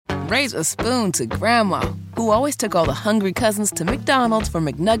Raise a spoon to Grandma, who always took all the hungry cousins to McDonald's for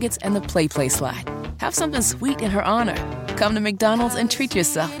McNuggets and the Play Slide. Have something sweet in her honor. Come to McDonald's and treat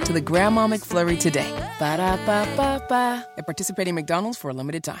yourself to the Grandma McFlurry today. Ba-da-ba-ba-ba. At participating McDonald's for a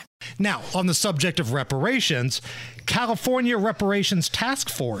limited time. Now, on the subject of reparations, California Reparations Task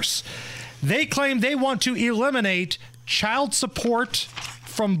Force, they claim they want to eliminate child support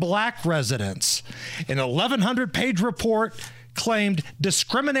from black residents. An 1,100-page report claimed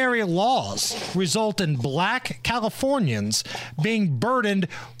discriminatory laws result in black Californians being burdened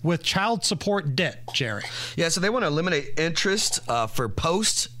with child support debt, Jerry. Yeah, so they want to eliminate interest for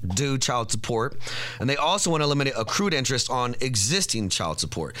post-due child support, and they also want to eliminate accrued interest on existing child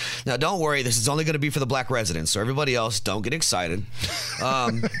support. Now, don't worry, this is only going to be for the black residents, so everybody else, don't get excited.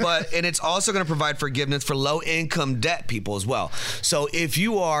 And it's also going to provide forgiveness for low-income debt people as well. So if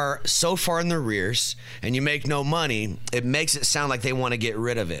you are so far in the rears and you make no money, it makes it sound like they want to get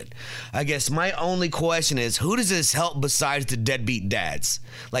rid of it. I guess my only question is, who does this help besides the deadbeat dads?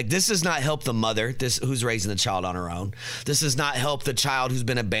 Like, this does not help the mother who's raising the child on her own. This does not help the child who's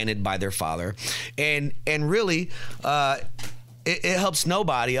been abandoned by their father. And really, it helps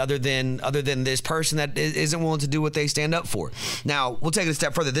nobody other than this person that isn't willing to do what they stand up for. Now, we'll take it a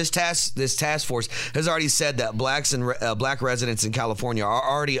step further. This task force has already said that blacks and black residents in California are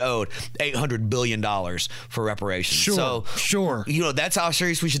already owed $800 billion for reparations. Sure. You know, that's how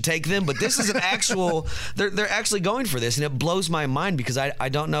serious we should take them. But this is an actual, they're actually going for this. And it blows my mind because I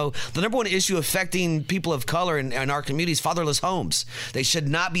don't know. The number one issue affecting people of color in our community is fatherless homes. They should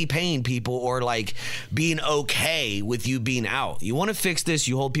not be paying people or like being okay with you being out. You want to fix this,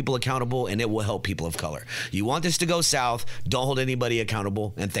 you hold people accountable, and it will help people of color. You want this to go south, don't hold anybody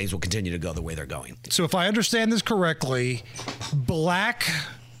accountable, and things will continue to go the way they're going. So if I understand this correctly, black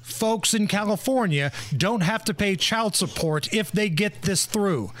folks in California don't have to pay child support if they get this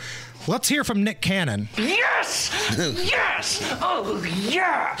through. Let's hear from Nick Cannon. Yes! Yes! Oh,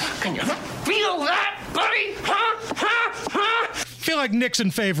 yeah! Can you feel that, buddy? I feel like Nick's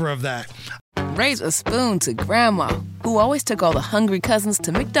in favor of that. Raise a spoon to Grandma, who always took all the hungry cousins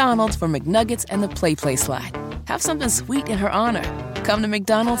to McDonald's for McNuggets and the Play Slide. Have something sweet in her honor. Come to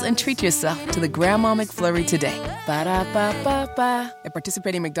McDonald's and treat yourself to the Grandma McFlurry today. Ba-da-ba-ba-ba. At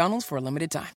participating McDonald's for a limited time.